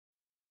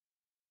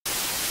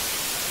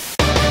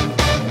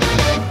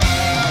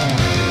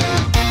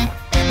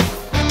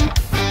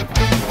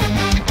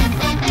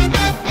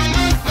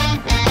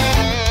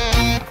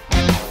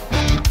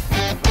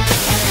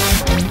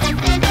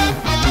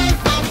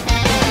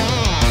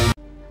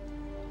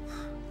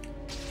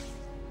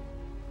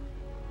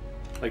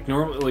Like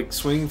normally, like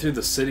swinging through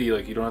the city,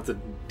 like you don't have to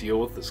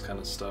deal with this kind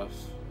of stuff.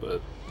 But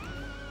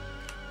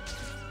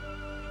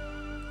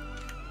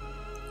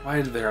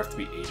why did there have to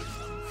be 8 of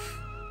them?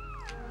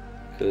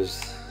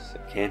 Because it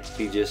can't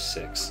be just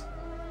 6.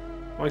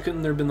 Why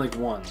couldn't there have been like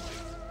 1?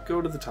 Like,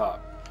 go to the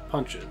top,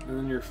 punch it, and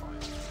then you're fine.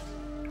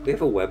 Do we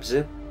have a web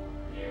zip?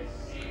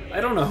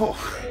 I don't know.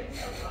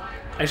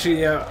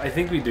 Actually, yeah, I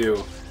think we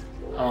do.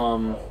 I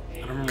don't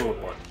remember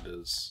what button it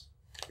is.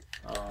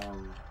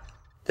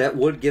 That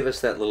would give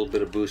us that little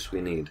bit of boost we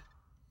need.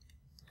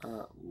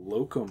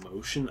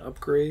 Locomotion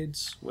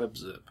upgrades, web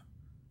zip.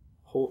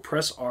 Hold,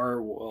 press R.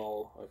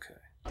 Well, okay.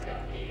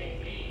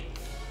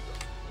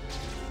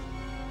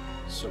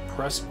 So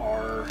press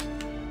R.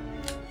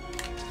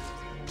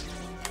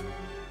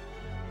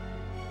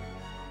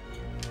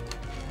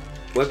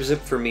 Web zip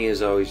for me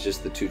is always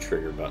just the 2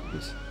 trigger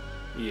buttons.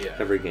 Yeah.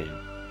 Every game.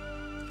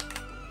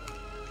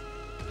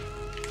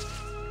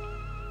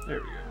 There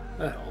we go.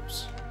 That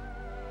helps.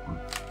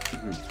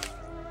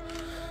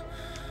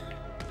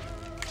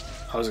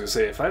 I was gonna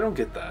say, if I don't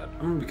get that,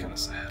 I'm gonna be kind of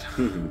sad.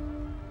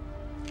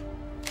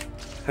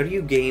 How do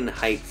you gain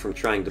height from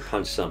trying to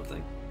punch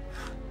something?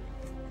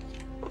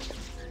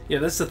 Yeah,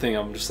 that's the thing.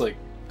 I'm just like,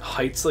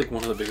 height's like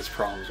one of the biggest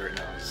problems right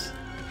now.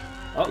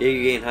 Oh. Yeah,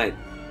 you gain height.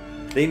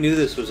 They knew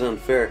this was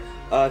unfair.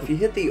 If you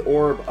hit the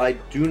orb, I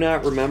do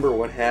not remember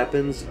what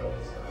happens.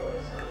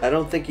 I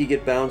don't think you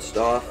get bounced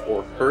off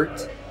or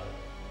hurt.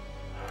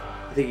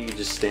 I think you can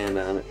just stand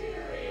on it.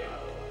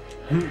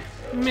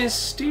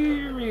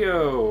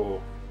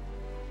 Mysterio!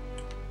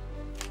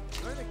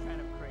 We're the kind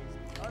of crazy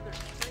other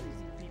crazy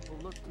people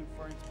look to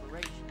for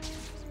inspiration.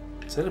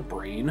 Is that a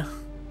brain?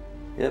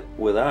 Yep,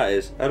 with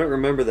eyes. I don't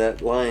remember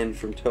that line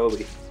from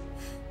Toby.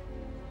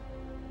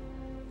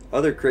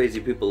 Other crazy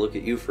people look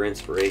at you for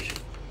inspiration.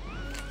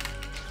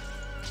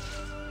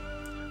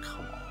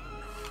 Come on.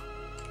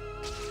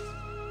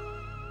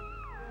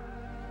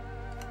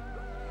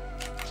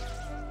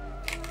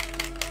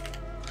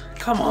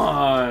 Come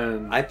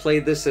on! I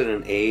played this at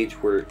an age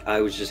where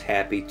I was just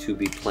happy to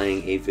be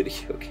playing a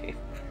video game.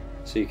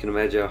 So you can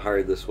imagine how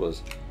hard this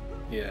was.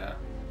 Yeah.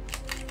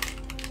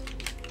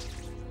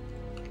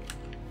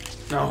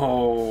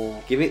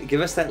 No.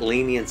 Give us that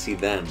leniency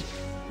then.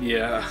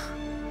 Yeah.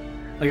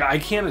 Like, I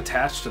can't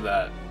attach to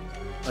that.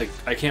 Like,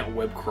 I can't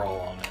web crawl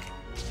on it.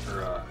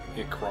 Or,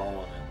 crawl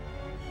on it.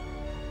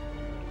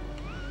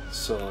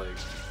 So, like...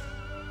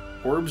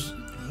 Orbs...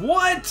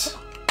 What?!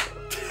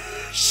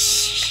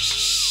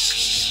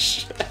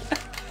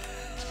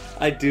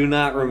 I do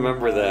not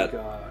remember that. Oh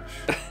my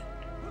gosh.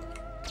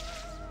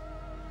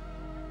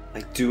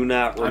 I do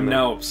not remember. I'm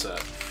now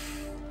upset.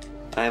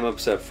 I am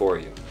upset for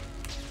you.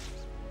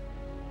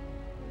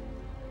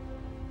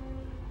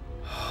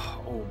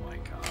 Oh my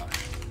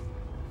gosh.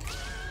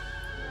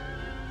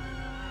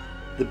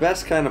 The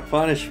best kind of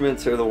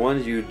punishments are the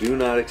ones you do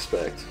not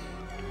expect.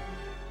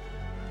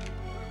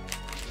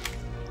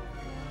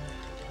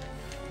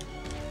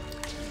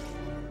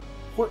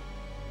 What?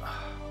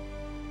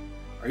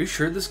 Are you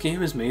sure this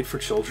game is made for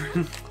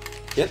children?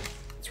 Yep.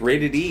 It's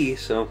rated E,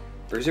 so...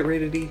 Or is it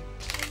rated E?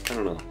 I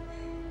don't know.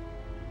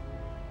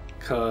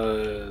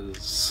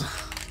 Cause...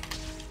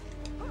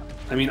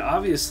 I mean,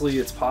 obviously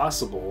it's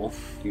possible.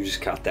 You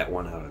just caught that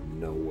one out of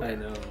nowhere. I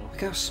know.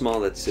 Look how small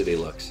that city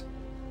looks.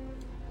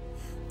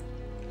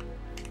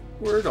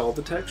 Where'd all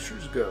the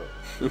textures go?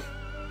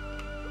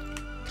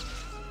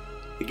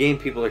 The game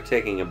people are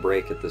taking a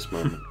break at this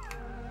moment.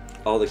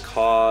 All the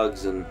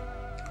cogs and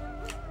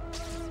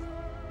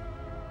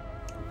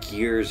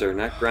gears are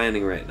not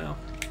grinding right now.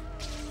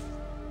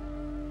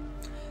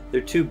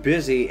 They're too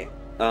busy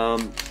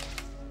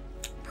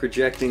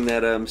projecting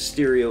that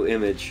stereo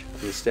image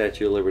in the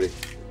Statue of Liberty.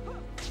 I'm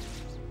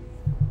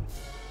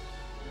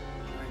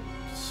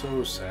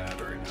so sad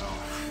right now.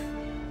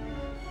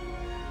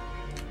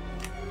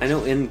 I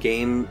know in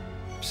game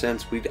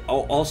sense we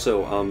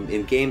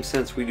in game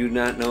sense we do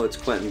not know it's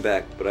Quentin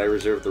Beck, but I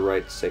reserve the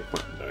right to say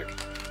Quentin Beck.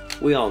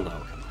 We all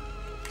know.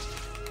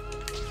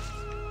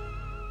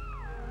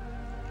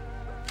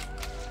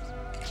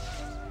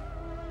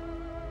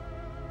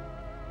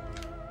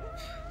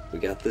 We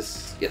got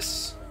this.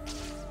 Yes.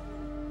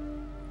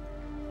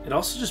 It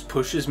also just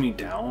pushes me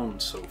down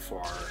so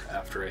far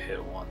after I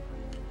hit one.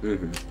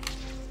 Mm-hmm.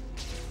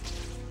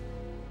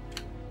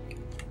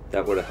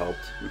 That would have helped.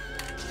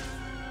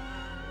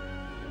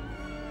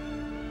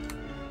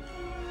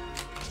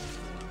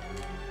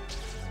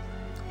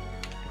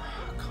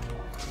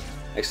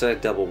 Actually,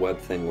 that double web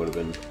thing would have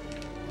been...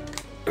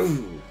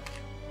 Ooh.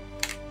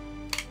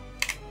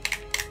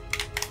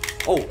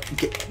 Oh,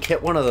 get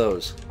one of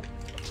those.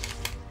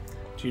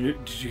 Did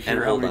you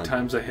hear how many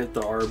times I hit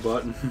the R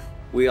button?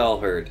 We all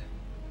heard.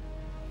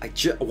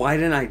 Why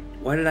did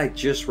I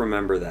just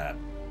remember that?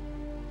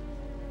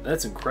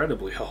 That's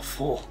incredibly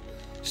helpful.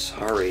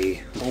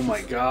 Sorry. Oh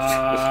my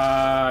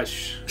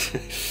gosh.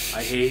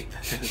 I hate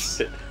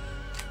this.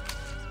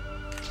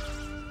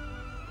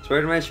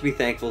 Spider-Man should be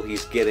thankful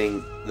he's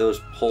getting those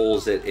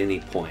poles at any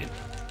point.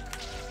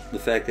 The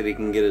fact that he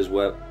can get his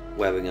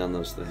webbing on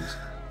those things.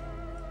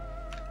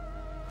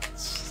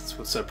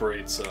 what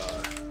separates.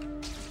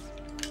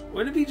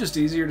 Wouldn't it be just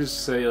easier to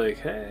say like,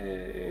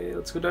 "Hey,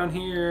 let's go down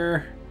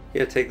here"?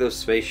 Yeah, take those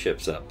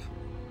spaceships up.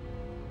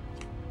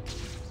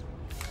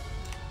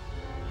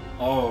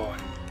 Oh,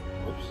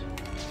 whoops.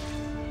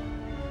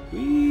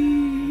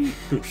 Whee!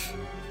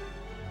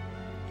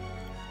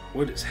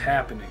 What is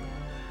happening?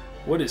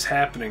 What is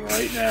happening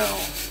right now?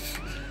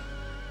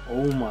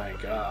 Oh my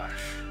gosh.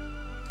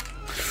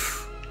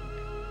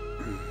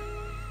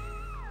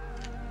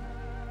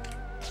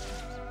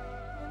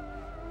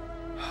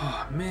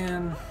 Oh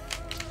man.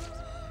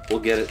 We'll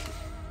get it.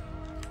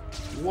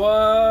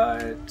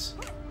 What?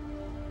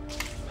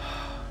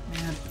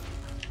 Man.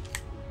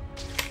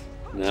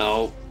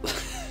 No.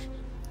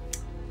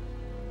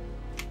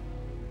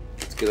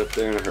 Let's get up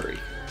there in a hurry.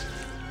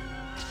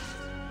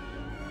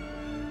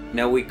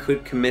 Now we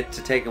could commit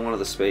to taking one of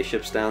the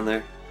spaceships down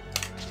there.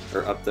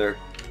 Or up there.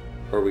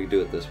 Or we could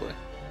do it this way.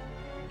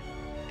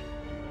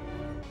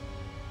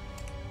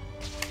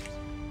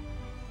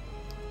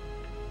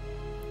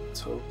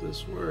 Let's hope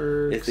this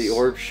works. If the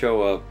orbs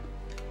show up...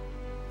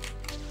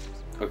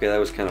 Okay, that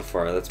was kind of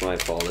far. That's my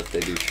fault if they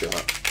do show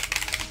up.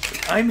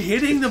 I'm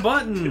hitting the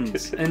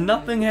buttons and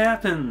nothing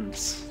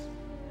happens.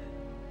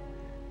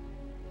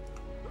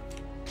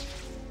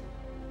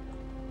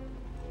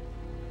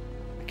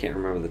 I can't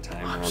remember the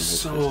timer on I'm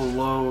this. so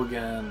low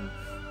again.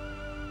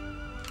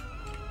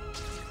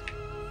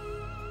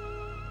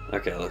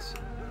 Okay, let's...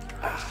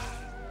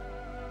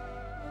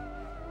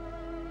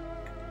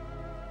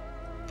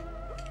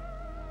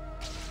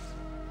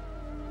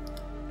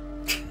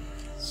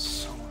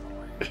 So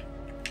annoying.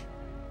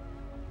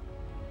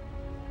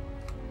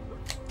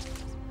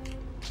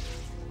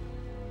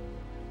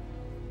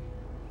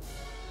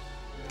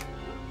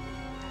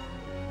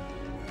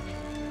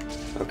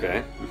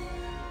 Okay.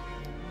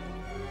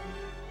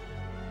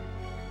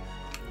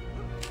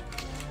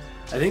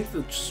 I think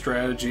the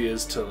strategy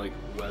is to like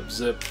web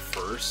zip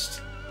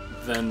first,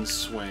 then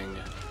swing,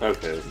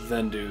 Okay.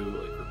 then do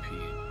like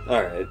repeat.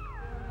 Alright.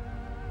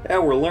 Yeah,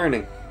 we're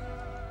learning.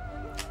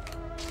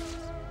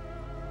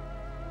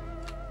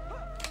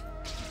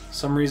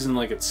 Some reason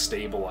like it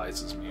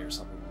stabilizes me or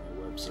something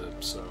when I web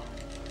zip, so.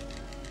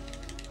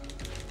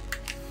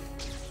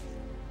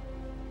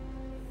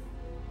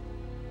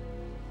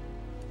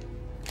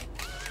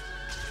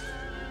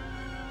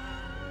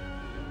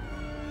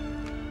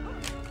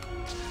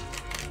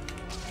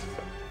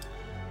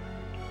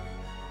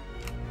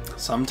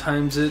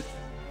 Sometimes it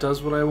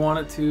does what I want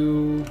it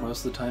to,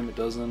 most of the time it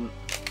doesn't.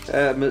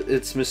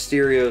 It's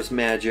Mysterio's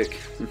magic.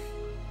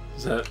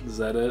 Is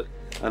that it?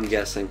 I'm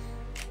guessing.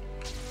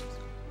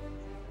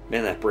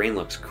 Man, that brain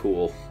looks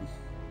cool.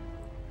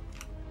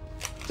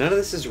 None of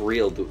this is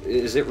real.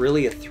 Is it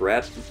really a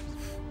threat?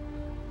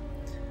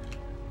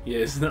 Yeah,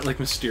 isn't that like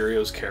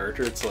Mysterio's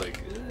character? It's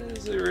like,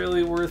 is it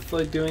really worth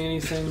like doing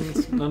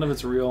anything? None of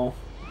it's real.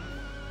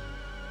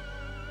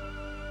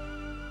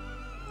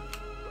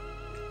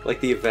 Like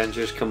the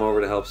Avengers come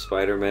over to help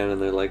Spider-Man and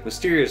they're like,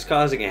 Mysterio's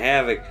causing a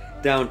havoc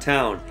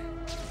downtown.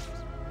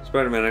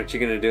 Spider-Man, aren't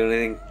you gonna do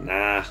anything?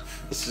 Nah,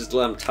 let's just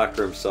let him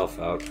tucker himself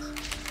out.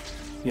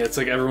 Yeah, it's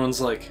like everyone's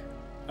like,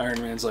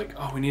 Iron Man's like,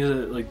 oh, we need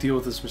to like deal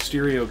with this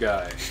Mysterio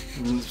guy.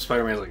 And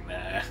Spider-Man's like,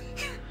 nah.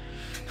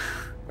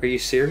 Are you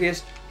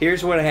serious?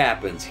 Here's what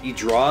happens. He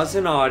draws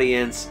an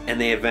audience and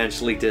they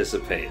eventually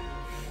dissipate.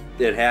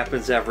 It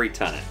happens every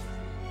time.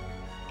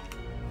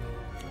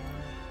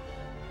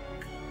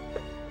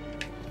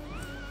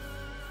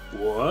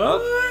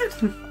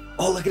 What?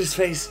 Oh, look at his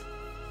face.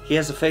 He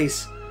has a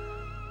face.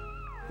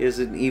 He has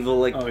an evil,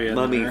 like,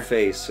 mummy there.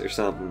 face or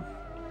something.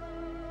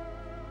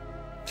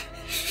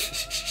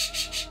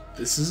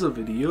 This is a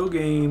video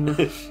game.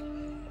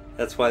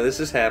 That's why this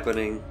is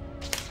happening.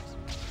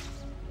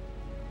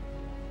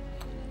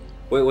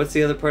 Wait, what's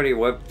the other part of your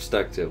web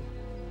stuck to?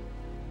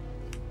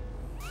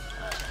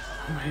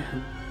 Oh,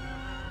 man.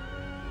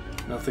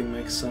 Nothing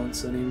makes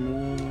sense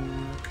anymore.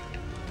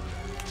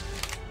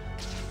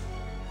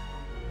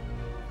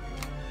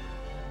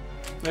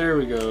 There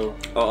we go.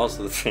 Oh,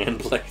 also the fan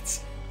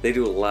blades. They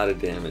do a lot of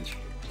damage.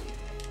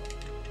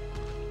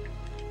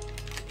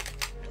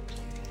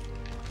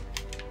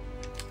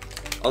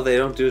 Oh, they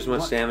don't do as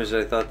much damage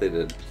as I thought they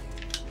did.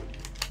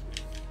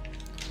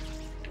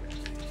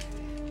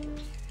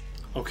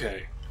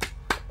 Okay.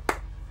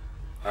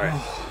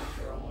 Alright.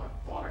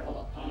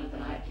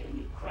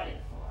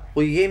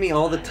 Well, you gave me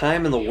all the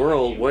time in the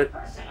world. What?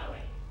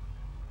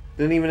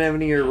 Didn't even have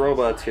any of your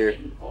robots here.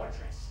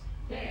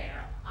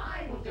 There,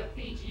 I will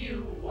defeat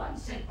you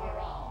once and for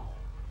all.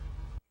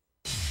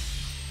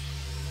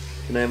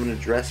 Can I have an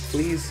address,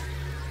 please?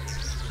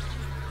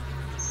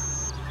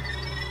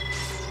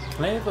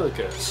 Can I have like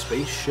a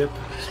spaceship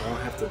so I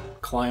don't have to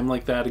climb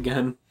like that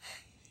again?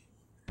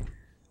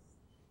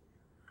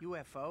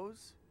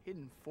 UFOs?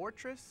 Hidden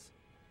fortress?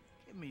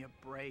 Give me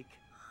a break.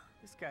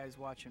 This guy's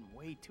watching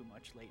way too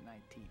much late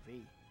night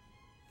TV.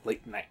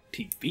 Late night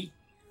TV?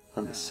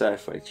 On the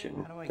Sci-Fi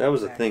Channel. How do I That get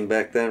was a back? thing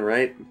back then,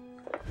 right?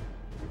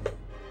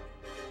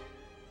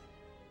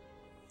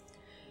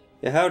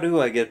 Yeah, how do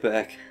I get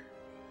back?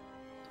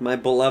 My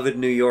beloved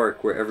New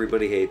York, where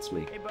everybody hates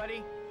me. Hey,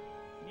 buddy.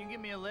 Can you give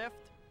me a lift?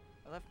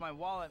 I left my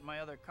wallet in my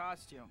other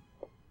costume.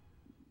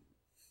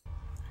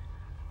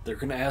 They're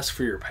gonna ask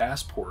for your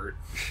passport.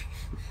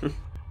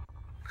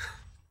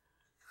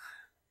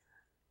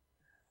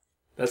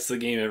 That's the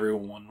game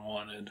everyone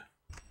wanted.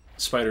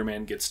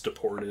 Spider-Man gets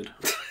deported.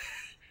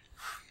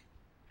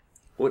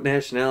 What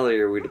nationality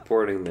are we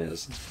deporting him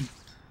as?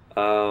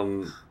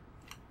 Hot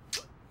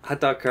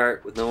dog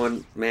cart with no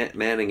one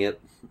manning it.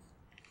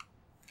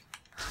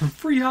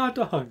 Free hot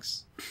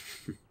dogs.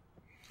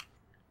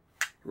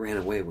 Ran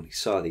away when he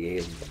saw the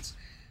aliens.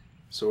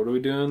 So what are we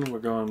doing? We're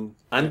going.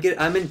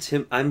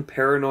 I'm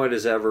paranoid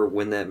as ever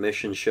when that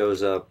mission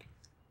shows up,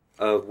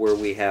 of where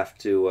we have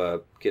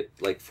to get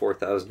like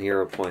 4,000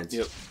 hero points.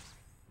 Yep.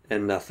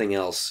 And nothing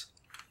else.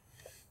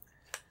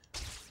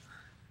 At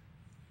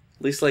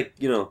least, like,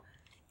 you know.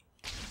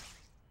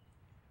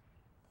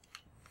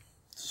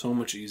 So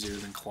much easier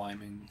than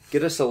climbing.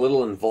 Get us a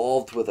little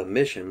involved with a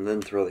mission, and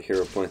then throw the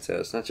hero points at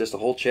us. Not just a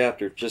whole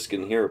chapter, just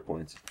getting hero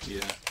points.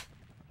 Yeah.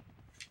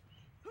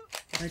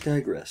 I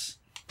digress.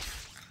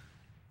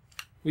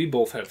 We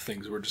both have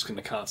things we're just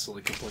going to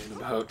constantly complain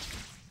about.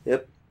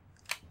 Yep.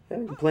 I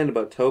haven't complained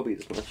about Toby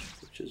as much,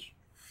 which is...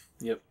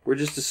 Yep. We're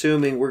just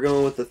assuming, we're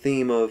going with the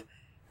theme of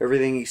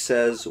everything he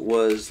says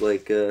was,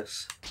 like,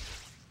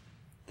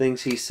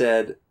 things he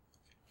said...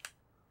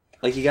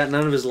 Like, he got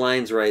none of his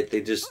lines right,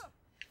 they just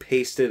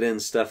pasted in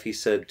stuff he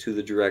said to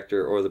the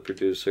director or the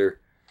producer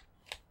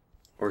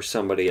or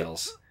somebody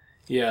else.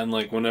 Yeah, and,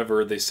 like,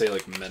 whenever they say,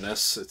 like,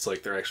 menace, it's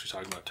like they're actually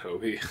talking about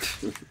Toby.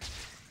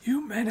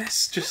 You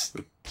menace, just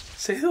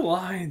say the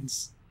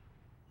lines.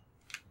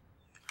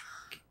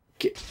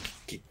 Get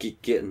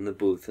in the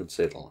booth and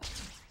say the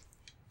lines.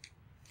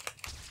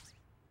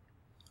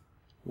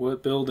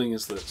 What building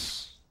is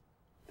this?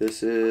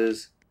 This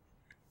is...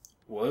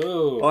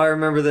 Whoa. Oh, I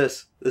remember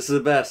this. This is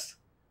the best.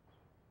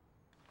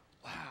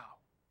 Wow.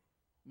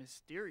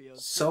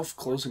 Mysterio's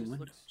Self-closing looks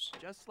windows.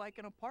 just like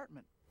an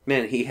apartment.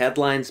 Man, he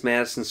headlines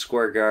Madison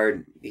Square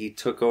Garden. He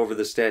took over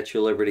the Statue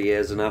of Liberty. He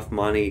has enough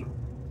money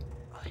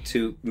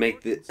to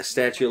make the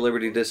Statue of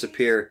Liberty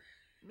disappear,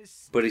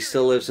 but he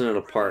still lives in an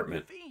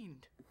apartment.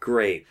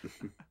 Great.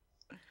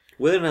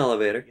 With an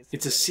elevator.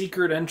 It's a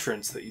secret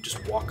entrance that you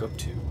just walk up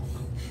to.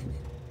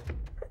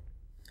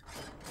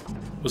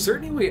 Was there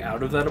any way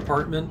out of that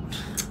apartment?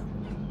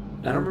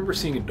 I don't remember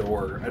seeing a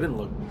door. I didn't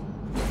look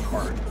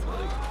hard.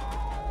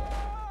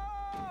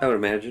 I would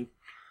imagine.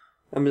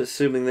 I'm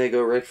assuming they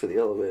go right for the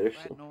elevator.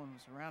 Glad So. no one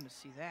was around to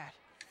see that.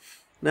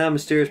 Nah,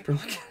 Mysterious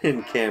probably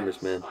getting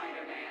cameras, man.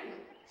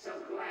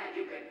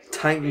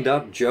 Tightened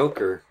up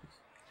Joker.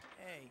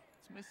 Hey,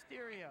 it's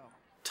Mysterio.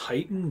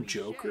 Titan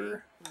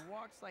Joker? Who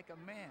walks like a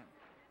man.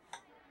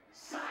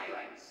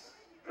 Silence.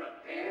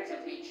 Prepare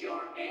to meet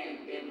your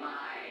end in my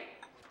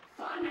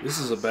fun. This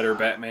is a better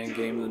Batman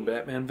game than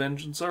Batman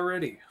Vengeance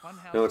already.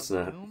 Funhouse No, it's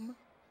of not. Doom?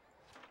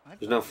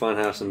 There's no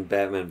Funhouse in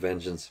Batman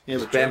Vengeance. Yeah,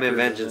 Because but Batman Joker's in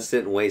Vengeance it.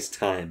 didn't waste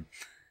time.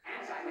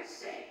 As I was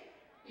saying,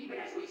 even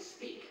as we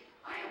speak,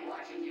 I am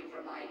watching you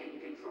from my hidden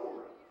control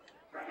room.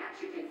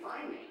 Perhaps you can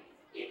find me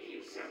if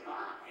you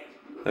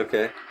survive.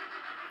 Okay.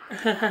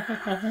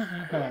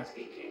 Let's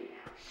begin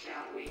now,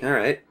 shall we?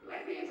 Alright.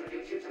 Let me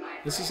introduce you to my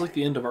This is like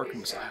the end of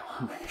Arkham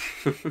Asylum.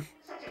 such a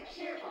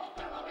cheerful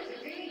fellow,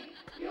 isn't he?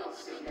 You'll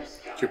soon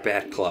discover. Get your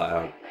bat claw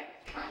out.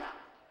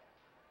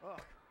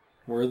 Ugh,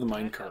 Where are the I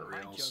minecart thought my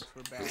rails? jokes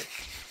were bad.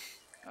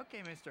 Okay,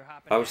 Mr.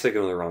 Hoppin'. I was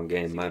thinking of the wrong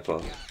game. My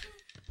fault. When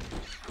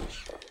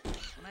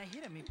I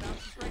hit him, he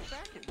bounces right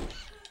back at me.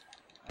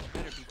 I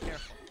better be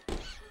careful.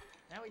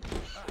 Now he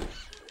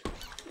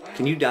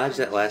Can you dodge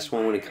that last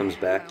one when he comes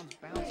back?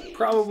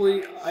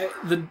 Probably. I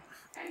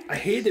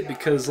hate it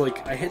because,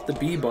 like, I hit the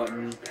B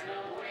button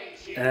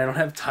and I don't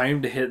have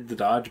time to hit the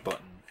dodge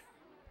button.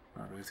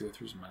 Oh, do we have to go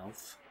through his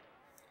mouth?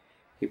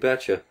 You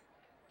betcha.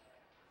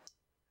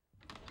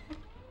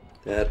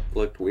 That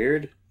looked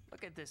weird.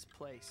 Look at this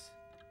place.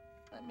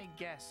 Let me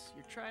guess,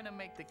 you're trying to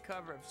make the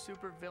cover of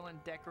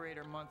Supervillain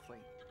Decorator Monthly,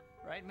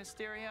 right,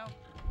 Mysterio?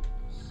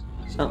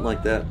 Something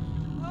like that.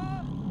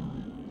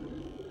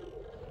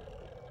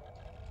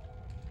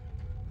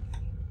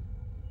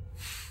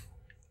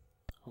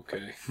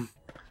 Okay.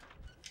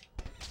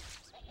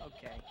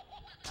 Okay,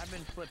 I've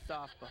been flipped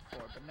off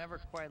before, but never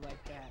quite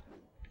like that.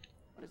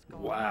 What is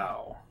going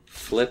Wow.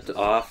 Flipped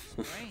off.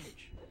 on?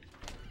 Strange.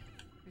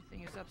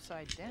 Everything is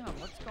upside down.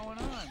 What's going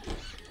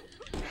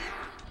on?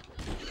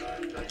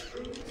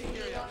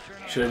 Mysterio, sure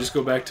enough. Should I just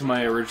go back to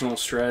my original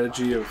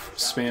strategy of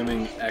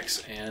spamming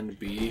X and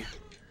B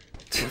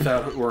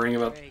without worrying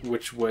about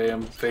which way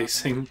I'm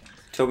facing?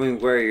 Tobey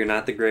Maguire, you're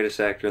not the greatest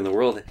actor in the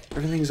world.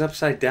 Everything's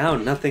upside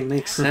down. Nothing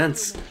makes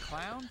sense.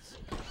 Clowns?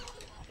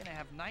 Gonna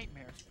have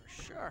nightmares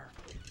for sure.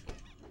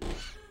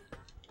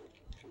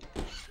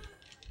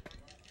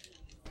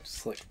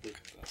 Just like, look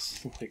at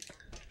this. Like,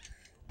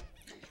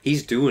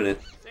 He's doing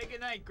it. Say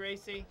goodnight,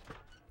 Gracie.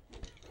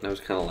 That was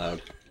kind of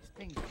loud.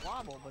 These things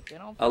wobble, but they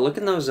don't. Look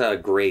in those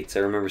grates.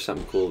 I remember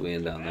something cool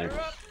being down there.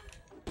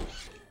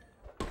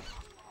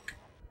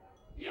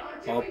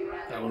 oh,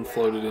 That one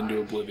floated into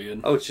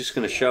oblivion. Oh, it's just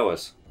going to show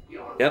us.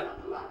 Yep.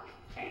 Luck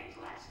can't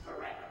last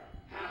forever.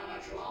 How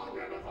much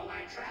longer before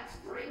my traps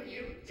bring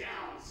you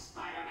down,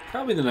 Spider-Man?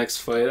 Probably the next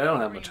fight. I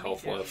don't have much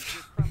health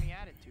left. Crummy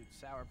attitude,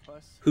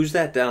 sourpuss. Who's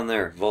that down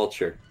there?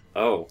 Vulture.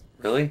 Oh,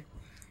 really?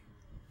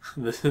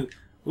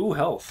 Ooh,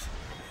 health.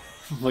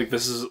 Like,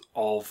 this is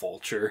all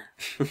Vulture.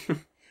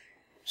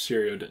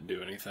 Syrio didn't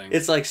do anything.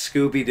 It's like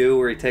Scooby-Doo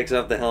where he takes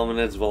off the helmet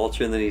and it's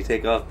Vulture and then you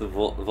take off the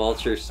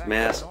Vulture's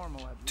mask.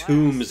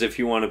 Toombs, if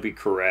you want to be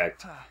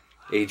correct.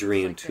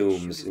 Adrian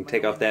Toombs. And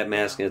take off that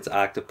mask and it's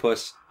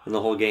Octopus and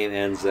the whole game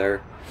ends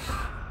there.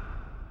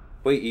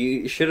 Wait,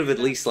 you should have at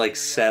least, like,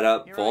 set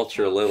up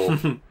Vulture a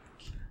little.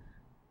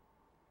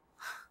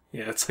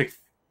 Yeah, it's like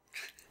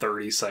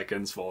 30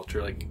 seconds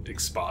Vulture, like,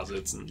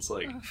 exposits, and it's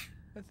like,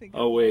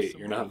 oh wait,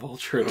 you're not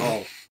Vulture at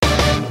all.